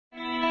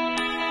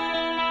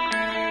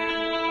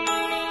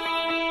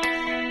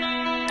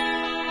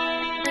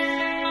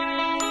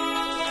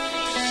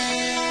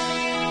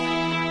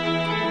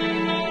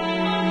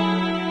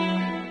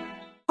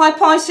Hi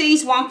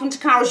Pisces, welcome to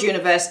Carol's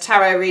Universe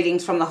Tarot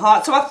Readings from the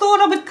Heart. So I thought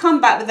I would come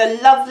back with a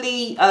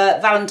lovely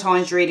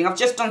Valentine's reading. I've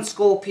just done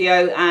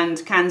Scorpio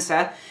and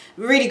Cancer.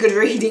 Really good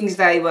readings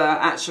they were,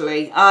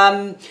 actually.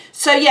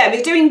 So yeah,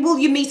 we're doing Will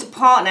You Meet a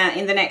Partner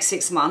in the Next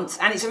 6 Months?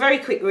 And it's a very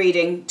quick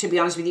reading, to be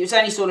honest with you. It's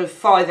only sort of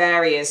 5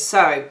 areas.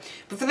 So,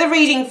 but for the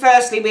reading,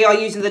 firstly, we are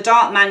using the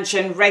Dark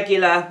Mansion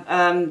regular,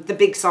 the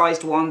big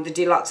sized one, the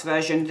deluxe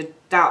version, the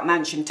Dark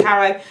Mansion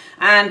Tarot.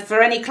 And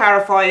for any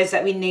clarifiers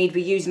that we need,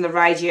 we're using the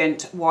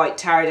Radiant White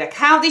Tarot deck.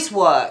 How this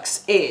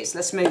works is,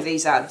 let's move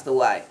these out of the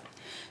way.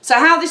 So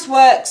how this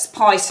works,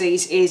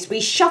 Pisces, is we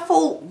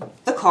shuffle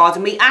the cards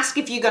and we ask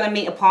if you're going to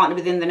meet a partner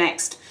within the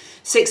next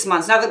 6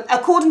 months. Now,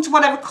 according to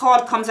whatever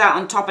card comes out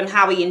on top and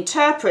how we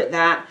interpret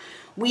that,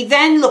 we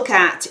then look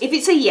at, if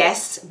it's a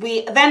yes,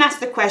 we then ask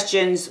the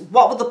questions,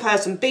 what will the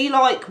person be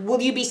like? Will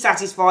you be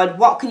satisfied?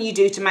 What can you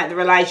do to make the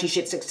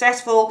relationship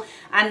successful?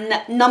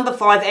 And number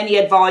 5, any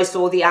advice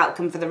or the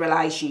outcome for the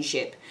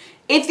relationship.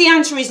 If the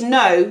answer is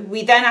no,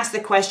 we then ask the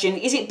question,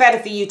 is it better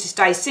for you to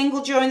stay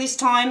single during this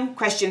time?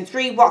 Question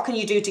 3, what can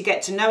you do to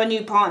get to know a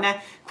new partner?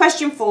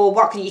 Question 4,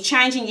 what can you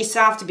change in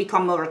yourself to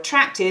become more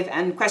attractive?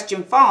 And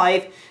question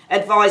 5,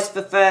 advice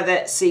for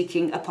further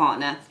seeking a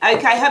partner.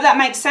 Okay, hope that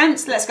makes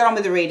sense. Let's get on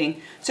with the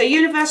reading. So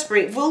Universe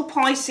Spirit, will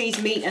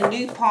Pisces meet a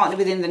new partner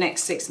within the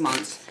next 6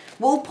 months?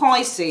 Will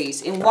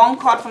Pisces, in one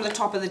card from the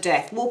top of the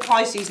deck, will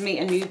Pisces meet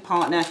a new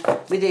partner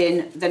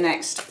within the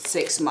next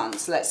 6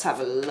 months? Let's have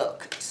a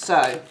look.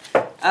 So,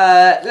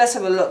 let's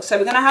have a look. So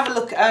we're going to have a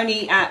look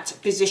only at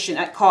position,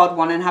 at card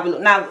 1 and have a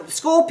look. Now,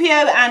 Scorpio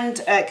and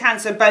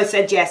Cancer both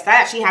said yes. They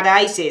actually had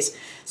aces.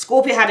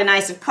 Scorpio had an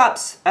ace of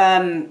cups.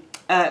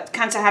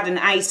 Cancer had an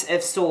ace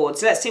of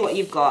swords. So let's see what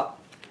you've got.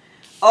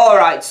 All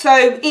right,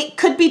 so it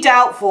could be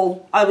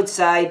doubtful, I would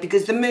say,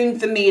 because the moon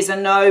for me is a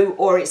no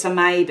or it's a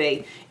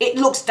maybe. It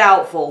looks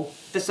doubtful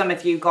for some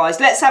of you guys.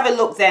 Let's have a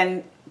look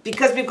then,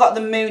 because we've got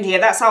the moon here.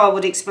 That's how I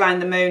would explain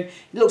the moon. It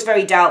looks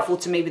very doubtful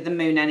to me with the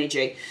moon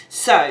energy.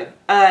 So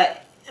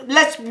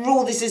let's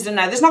rule this as a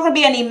no. There's not going to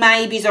be any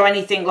maybes or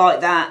anything like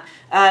that.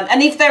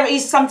 And if there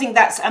is something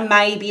that's a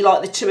maybe,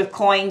 like the 2 of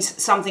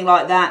coins, something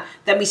like that,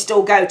 then we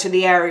still go to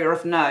the area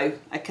of no,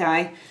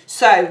 okay?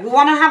 So we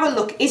want to have a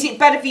look. Is it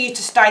better for you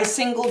to stay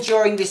single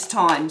during this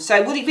time?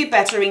 So would it be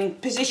better in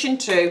position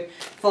 2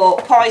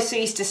 for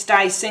Pisces to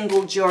stay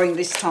single during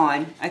this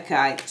time?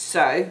 Okay,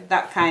 so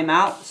that came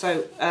out.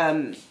 So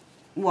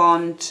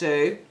 1,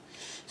 2.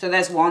 So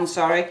there's 1,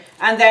 sorry.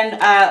 And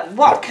then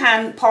what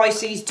can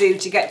Pisces do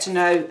to get to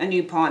know a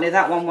new partner?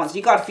 That one wants.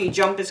 You've got a few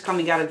jumpers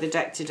coming out of the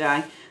deck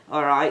today.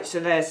 All right, so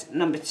there's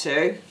number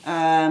 2.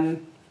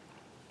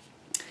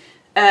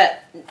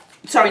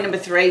 Sorry, number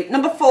 3.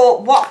 Number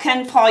 4, what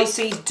can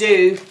Pisces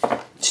do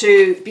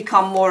to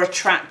become more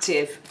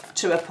attractive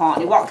to a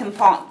partner? What can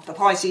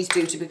Pisces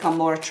do to become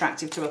more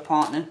attractive to a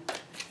partner?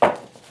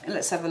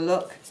 Let's have a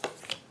look.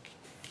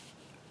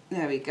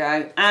 There we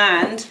go.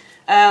 And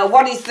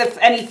what is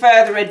any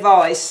further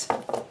advice?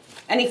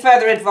 Any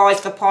further advice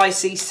for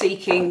Pisces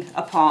seeking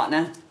a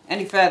partner?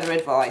 Any further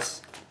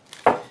advice?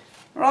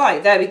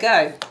 Right, there we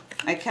go.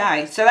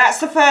 Okay, so that's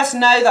the first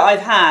no that I've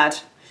had.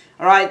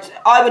 All right,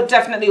 I would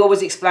definitely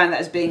always explain that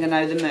as being a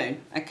no, the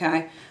moon.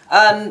 Okay,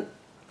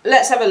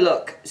 let's have a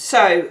look.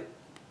 So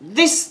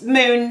this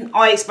moon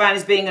I explain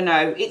as being a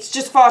no. It's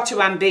just far too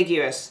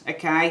ambiguous.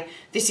 Okay,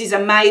 this is a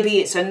maybe,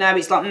 it's a no.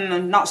 It's like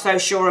I'm not so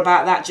sure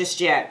about that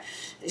just yet.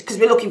 Because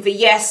we're looking for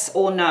yes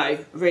or no,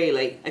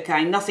 really.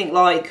 Okay, nothing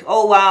like,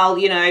 oh well,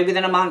 you know,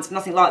 within a month,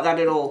 nothing like that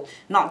at all.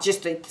 Not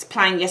just it's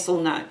plain yes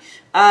or no.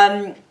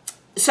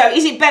 So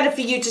is it better for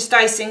you to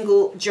stay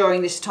single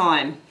during this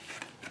time?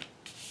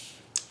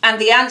 And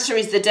the answer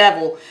is the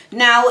Devil.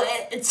 Now,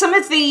 some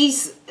of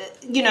these,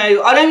 you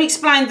know, I don't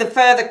explain the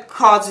further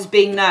cards as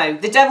being no.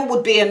 The Devil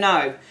would be a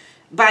no,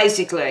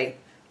 basically.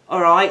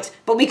 All right?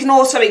 But we can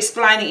also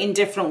explain it in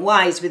different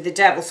ways with the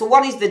Devil. So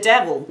what is the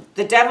Devil?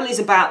 The Devil is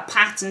about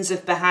patterns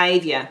of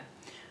behaviour.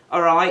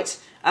 All right?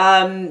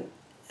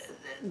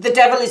 The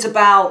Devil is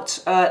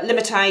about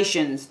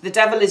limitations. The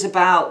Devil is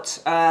about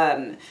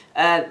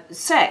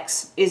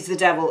sex, is the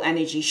Devil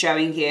energy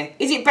showing here.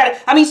 Is it better?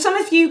 I mean, some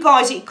of you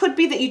guys, it could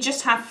be that you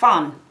just have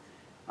fun.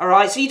 All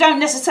right, so you don't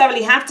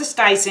necessarily have to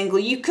stay single.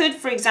 You could,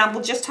 for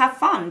example, just have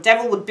fun.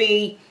 Devil would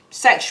be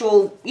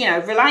sexual, you know,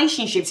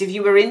 relationships if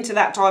you were into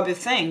that type of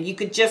thing. You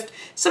could just,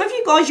 some of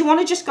you guys, you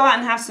want to just go out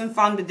and have some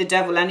fun with the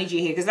Devil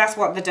energy here, because that's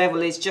what the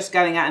Devil is, just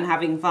going out and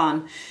having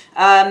fun.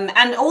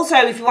 And also,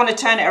 if you want to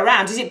turn it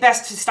around, is it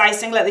best to stay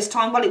single at this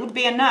time? Well, it would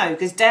be a no,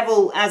 because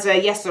Devil as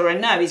a yes or a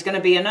no is going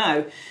to be a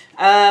no.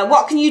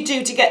 What can you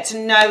do to get to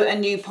know a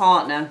new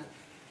partner?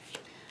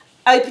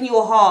 Open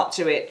your heart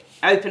to it.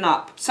 Open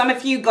up. Some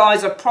of you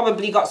guys have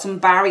probably got some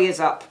barriers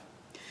up.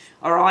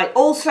 All right.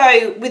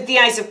 Also, with the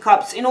Ace of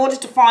Cups, in order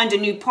to find a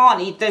new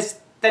partner,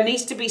 there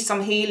needs to be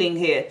some healing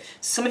here.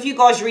 Some of you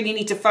guys really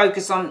need to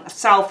focus on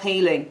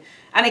self-healing.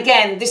 And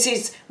again, this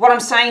is what I'm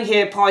saying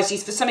here,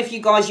 Pisces. For some of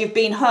you guys, you've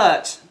been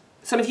hurt.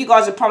 Some of you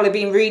guys have probably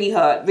been really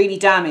hurt, really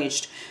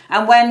damaged.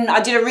 And when I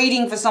did a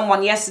reading for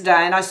someone yesterday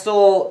and I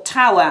saw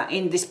Tower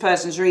in this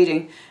person's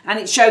reading, and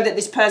it showed that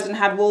this person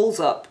had walls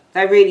up.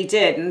 They really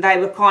did. And they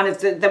were kind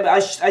of,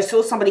 I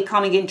saw somebody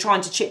coming in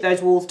trying to chip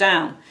those walls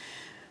down.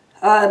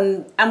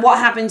 And what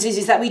happens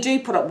is that we do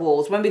put up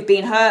walls. When we've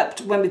been hurt,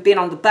 when we've been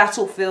on the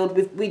battlefield,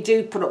 we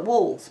do put up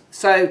walls.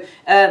 So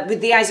with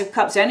the Ace of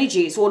Cups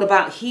energy, it's all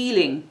about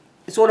healing.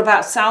 It's all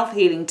about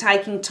self-healing,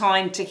 taking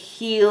time to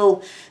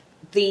heal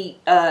the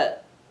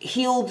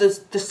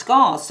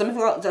scars. Some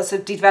of us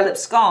have developed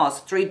scars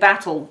through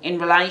battle in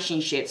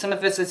relationships. Some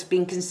of us have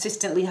been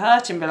consistently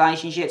hurt in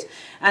relationships.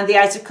 And the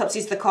Ace of Cups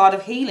is the card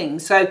of healing.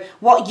 So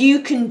what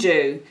you can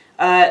do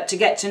to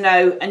get to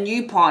know a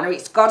new partner,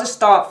 it's got to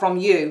start from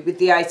you with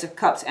the Ace of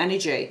Cups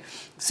energy.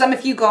 Some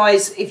of you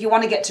guys, if you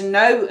want to get to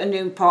know a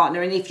new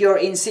partner, and if you're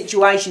in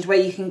situations where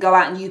you can go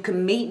out and you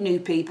can meet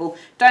new people,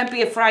 don't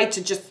be afraid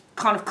to just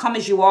kind of come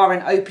as you are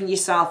and open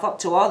yourself up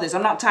to others.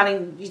 I'm not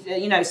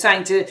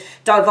saying to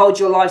divulge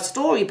your life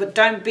story, but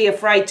don't be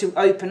afraid to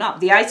open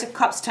up. The Ace of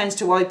Cups tends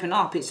to open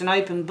up. It's an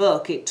open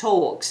book. It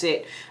talks.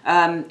 It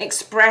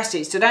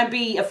expresses. So don't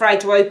be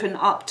afraid to open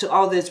up to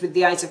others with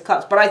the Ace of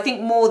Cups. But I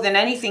think more than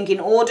anything, in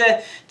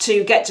order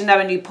to get to know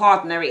a new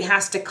partner, it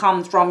has to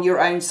come from your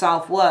own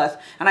self-worth.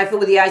 And I feel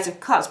with the Ace of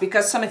Cups,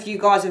 because some of you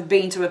guys have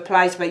been to a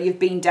place where you've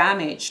been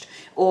damaged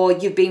or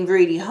you've been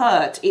really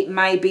hurt, it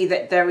may be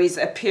that there is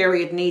a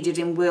period needed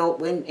in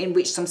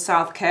which some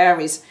self-care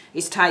is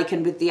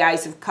taken with the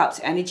Ace of Cups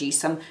energy,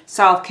 some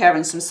self-care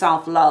and some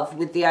self-love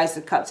with the Ace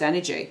of Cups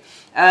energy.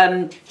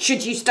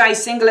 Should you stay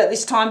single at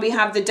this time? We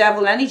have the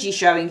Devil energy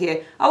showing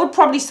here. I would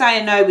probably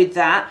say a no with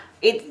that.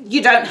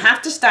 You don't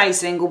have to stay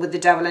single with the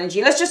Devil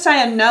energy. Let's just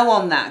say a no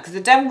on that, because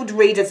the Devil would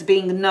read as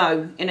being a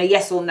no in a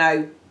yes or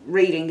no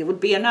reading. It would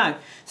be a no.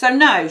 So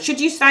no.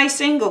 Should you stay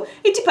single?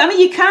 It depends. I mean,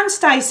 you can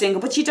stay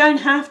single, but you don't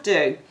have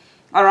to.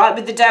 All right,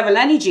 with the Devil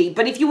energy.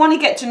 But if you want to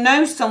get to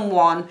know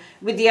someone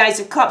with the Ace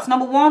of Cups,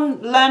 number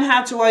one, learn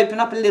how to open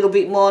up a little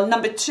bit more.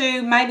 Number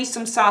two, maybe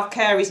some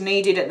self-care is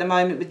needed at the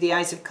moment with the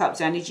Ace of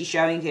Cups energy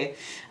showing here.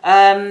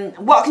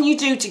 What can you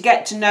do to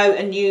get to know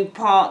a new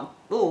partner?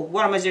 Oh,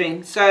 what am I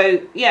doing?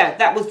 So, yeah,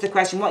 that was the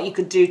question. What you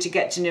could do to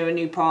get to know a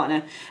new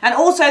partner. And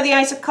also the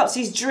Ace of Cups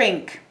is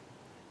drink.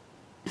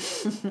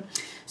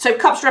 So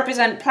cups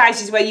represent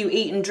places where you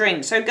eat and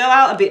drink. So go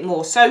out a bit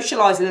more,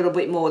 socialise a little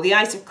bit more. The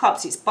Ace of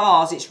Cups, it's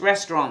bars, it's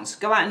restaurants.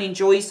 Go out and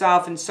enjoy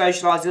yourself and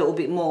socialise a little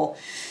bit more.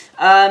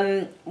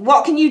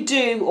 What can you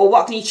do, or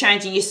what can you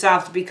change in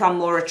yourself to become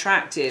more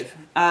attractive?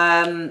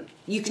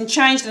 You can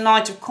change the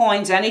Knight of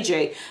Coins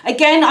energy.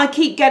 Again, I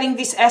keep getting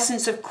this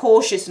essence of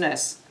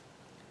cautiousness.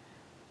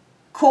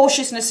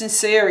 Cautiousness and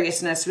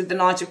seriousness with the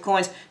Knight of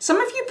Coins. Some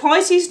of you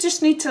Pisces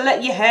just need to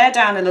let your hair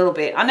down a little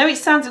bit. I know it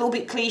sounds a little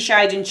bit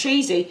cliched and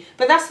cheesy,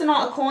 but that's the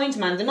Knight of Coins,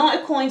 man. The Knight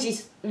of Coins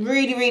is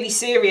really, really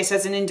serious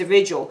as an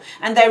individual,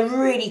 and they're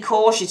really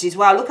cautious as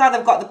well. Look how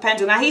they've got the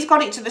Pentacle. Now, he's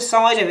got it to the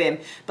side of him,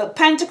 but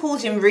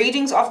Pentacles in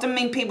readings often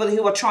mean people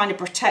who are trying to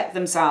protect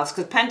themselves,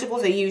 because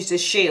Pentacles are used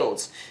as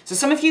shields. So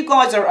some of you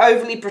guys are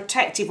overly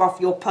protective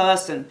of your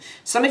person.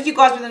 Some of you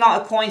guys with the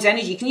Knight of Coins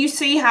energy, can you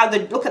see how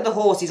look at the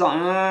horse, he's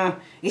like,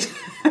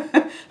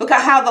 look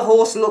at how the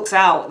horse looks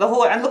out.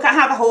 And look at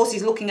how the horse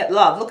is looking at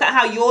love. Look at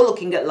how you're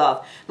looking at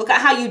love. Look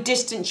at how you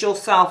distance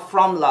yourself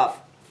from love.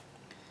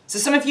 So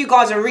some of you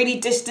guys are really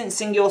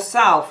distancing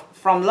yourself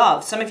from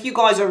love. Some of you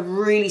guys are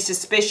really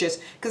suspicious,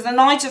 because the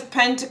Knight of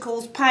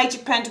Pentacles, Page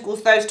of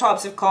Pentacles, those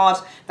types of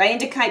cards, they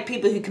indicate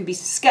people who can be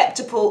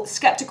skeptical,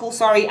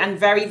 and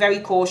very, very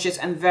cautious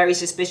and very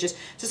suspicious.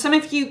 So some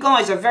of you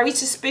guys are very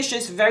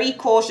suspicious, very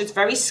cautious,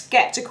 very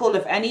skeptical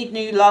of any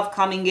new love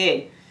coming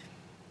in.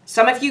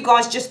 Some of you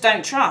guys just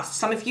don't trust.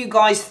 Some of you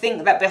guys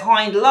think that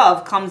behind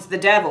love comes the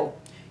devil.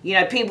 You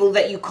know, people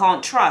that you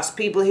can't trust,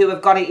 people who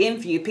have got it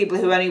in for you, people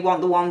who only want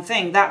the one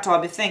thing, that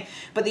type of thing.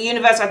 But the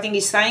universe, I think,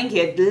 is saying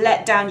here,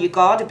 let down your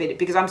guard a bit,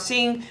 because I'm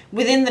seeing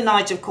within the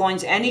Knight of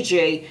Coins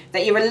energy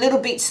that you're a little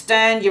bit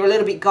stern, you're a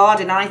little bit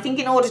guarded. And I think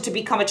in order to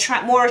become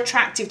more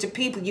attractive to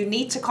people, you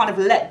need to kind of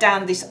let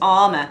down this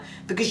armor,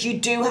 because you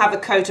do have a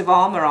coat of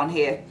armor on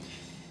here.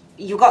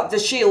 You've got the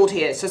shield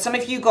here. So some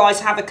of you guys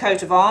have a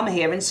coat of armor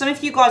here, and some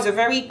of you guys are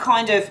very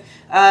kind of,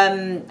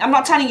 I'm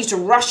not telling you to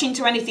rush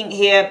into anything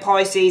here,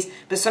 Pisces,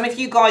 but some of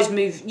you guys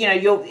move, you know,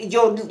 your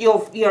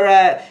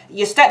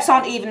steps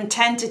aren't even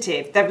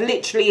tentative. They're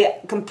literally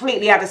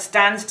completely at a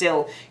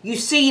standstill. You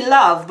see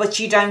love,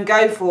 but you don't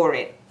go for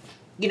it.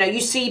 You know,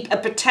 you see a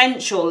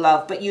potential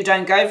love, but you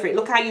don't go for it.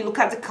 Look how you look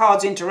at the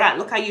cards interact.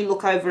 Look how you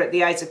look over at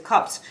the Ace of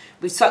Cups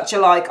with such a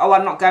like, oh,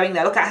 I'm not going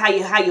there. Look at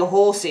how your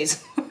horse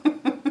is.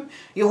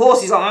 Your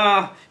horse is like,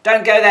 oh,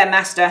 don't go there,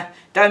 master.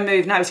 Don't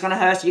move. No, it's going to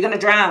hurt you. You're going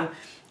to drown.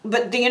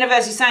 But the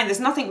universe is saying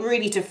there's nothing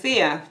really to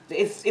fear.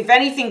 If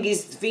anything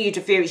is for you to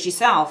fear, it's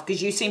yourself,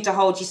 because you seem to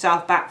hold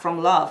yourself back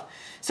from love.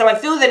 So I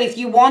feel that if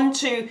you want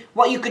to,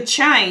 what you could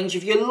change,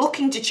 if you're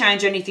looking to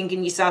change anything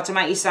in yourself to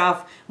make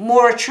yourself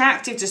more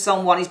attractive to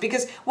someone, is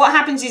because what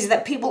happens is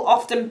that people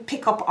often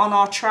pick up on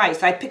our traits.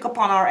 They pick up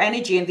on our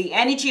energy, and the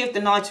energy of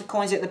the Knight of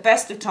Coins at the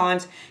best of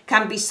times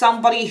can be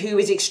somebody who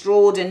is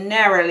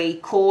extraordinarily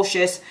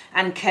cautious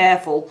and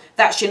careful.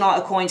 That's your Knight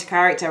of Coins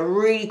character.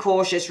 Really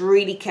cautious,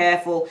 really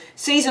careful,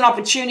 sees an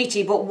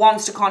opportunity but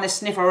wants to kind of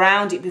sniff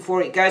around it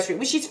before it goes for it,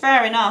 which is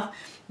fair enough.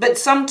 But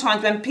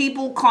sometimes when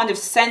people kind of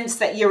sense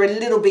that you're a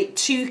little bit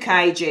too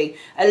cagey,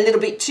 a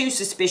little bit too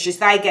suspicious,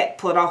 they get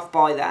put off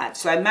by that.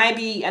 So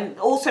maybe, and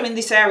also in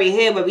this area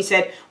here where we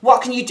said,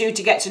 what can you do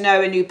to get to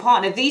know a new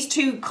partner? These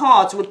two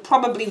cards would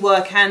probably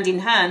work hand in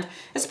hand,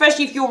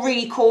 especially if you're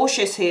really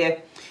cautious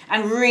here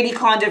and really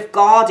kind of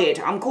guarded.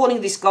 I'm calling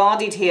this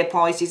guarded here,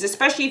 Pisces,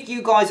 especially if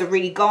you guys are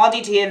really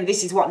guarded here and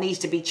this is what needs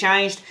to be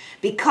changed,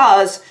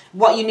 because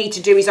what you need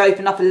to do is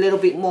open up a little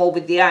bit more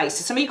with the Ace.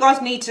 So some of you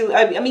guys need to,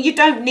 I mean, you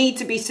don't need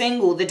to be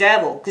single, the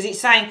Devil, because it's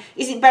saying,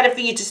 is it better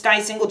for you to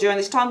stay single during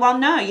this time? Well,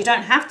 no, you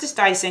don't have to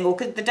stay single,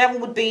 because the Devil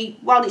would be,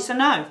 well, it's a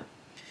no.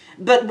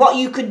 But what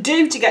you could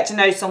do to get to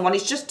know someone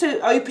is just to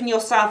open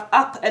yourself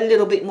up a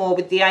little bit more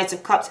with the Ace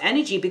of Cups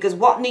energy, because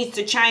what needs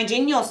to change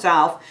in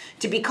yourself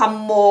to become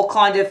more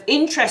kind of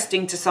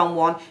interesting to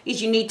someone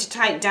is you need to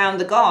take down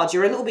the guard.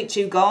 You're a little bit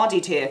too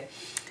guarded here.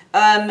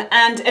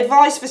 And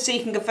advice for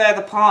seeking a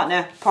further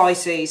partner,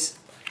 Pisces.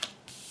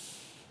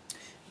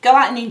 Go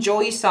out and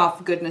enjoy yourself,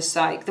 for goodness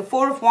sake. The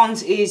Four of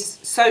Wands is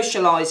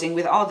socialising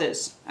with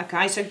others.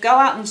 Okay, so go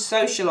out and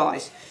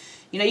socialise.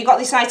 You know, you've got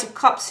this Ace of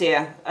Cups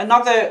here.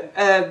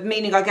 Another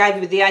meaning I gave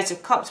you with the Ace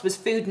of Cups was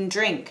food and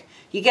drink.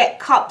 You get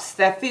cups,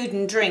 they're food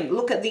and drink.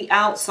 Look at the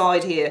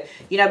outside here.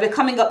 You know, we're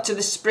coming up to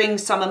the spring,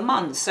 summer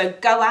months. So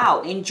go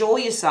out, enjoy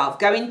yourself,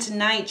 go into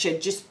nature,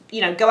 just, you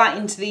know, go out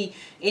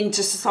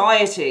into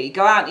society,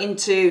 go out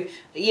into,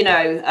 you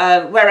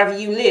know, wherever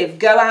you live.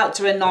 Go out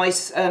to a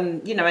nice,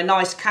 you know, a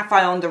nice cafe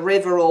on the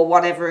river or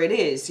whatever it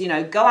is. You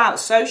know, go out,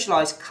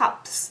 socialise,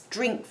 cups,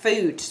 drink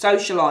food,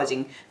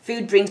 socialising.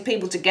 Food brings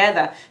people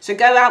together. So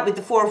go out with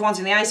the Four of Wands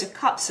and the Ace of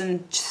Cups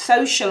and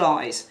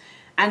socialise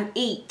and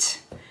eat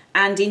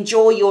and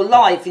enjoy your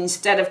life,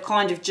 instead of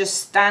kind of just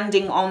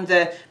standing on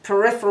the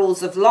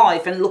peripherals of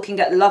life and looking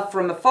at love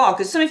from afar.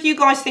 Because some of you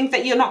guys think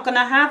that you're not going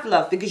to have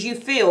love because you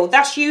feel,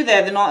 that's you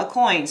there, the Knight of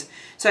Coins.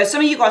 So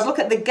some of you guys, look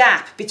at the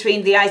gap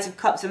between the Ace of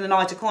Cups and the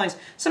Knight of Coins.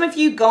 Some of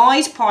you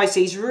guys,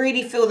 Pisces,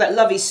 really feel that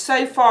love is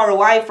so far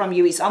away from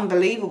you, it's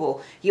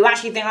unbelievable. You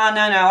actually think, oh,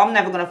 no, I'm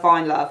never going to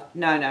find love.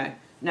 No.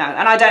 No,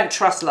 and I don't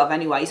trust love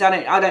anyways.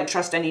 I don't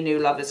trust any new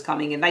lovers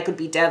coming in. They could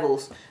be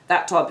devils,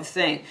 that type of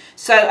thing.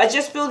 So I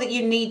just feel that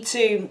you need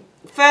to,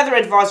 further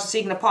advice for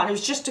seeking a partner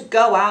is just to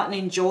go out and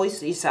enjoy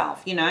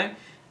yourself, you know.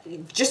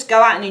 Just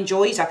go out and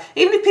enjoy yourself.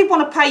 Even if people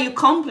want to pay you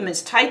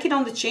compliments, take it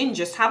on the chin.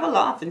 Just have a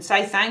laugh and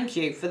say thank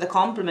you for the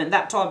compliment,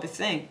 that type of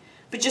thing.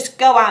 But just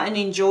go out and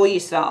enjoy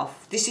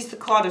yourself. This is the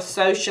card of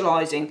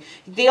socialising.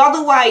 The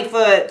other way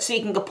for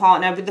seeking a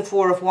partner with the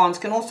Four of Wands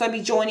can also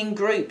be joining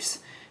groups,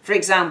 for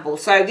example.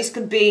 So this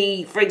could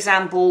be, for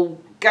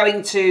example,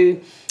 going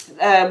to,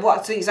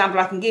 what's the example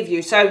I can give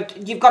you? So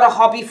you've got a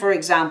hobby, for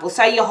example.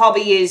 Say your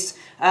hobby is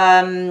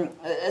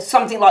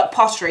something like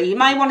pottery. You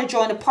may want to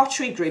join a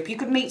pottery group. You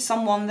could meet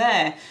someone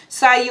there.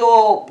 Say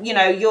your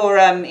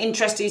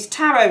interest is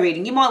tarot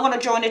reading. You might want to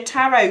join a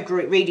tarot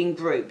reading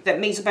group that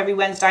meets up every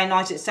Wednesday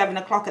night at 7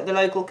 o'clock at the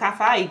local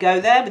cafe.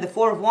 Go there with the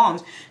Four of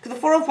Wands. Because the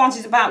Four of Wands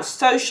is about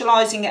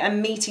socialising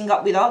and meeting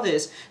up with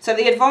others. So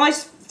the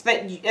advice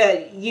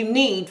that you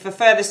need for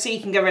further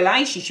seeking a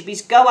relationship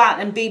is go out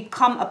and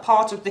become a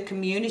part of the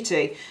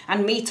community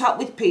and meet up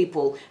with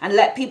people and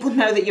let people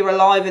know that you're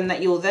alive and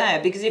that you're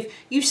there. Because if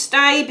you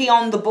stay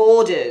beyond the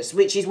borders,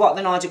 which is what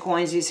the Knight of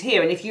Coins is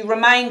here, and if you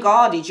remain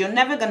guarded, you're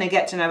never going to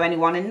get to know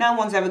anyone and no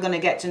one's ever going to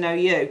get to know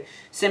you.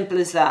 Simple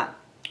as that.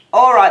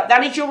 Alright,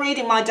 that is your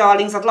reading, my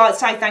darlings. I'd like to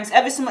say thanks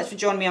ever so much for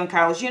joining me on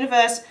Carol's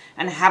Universe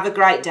and have a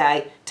great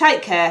day.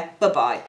 Take care. Bye-bye.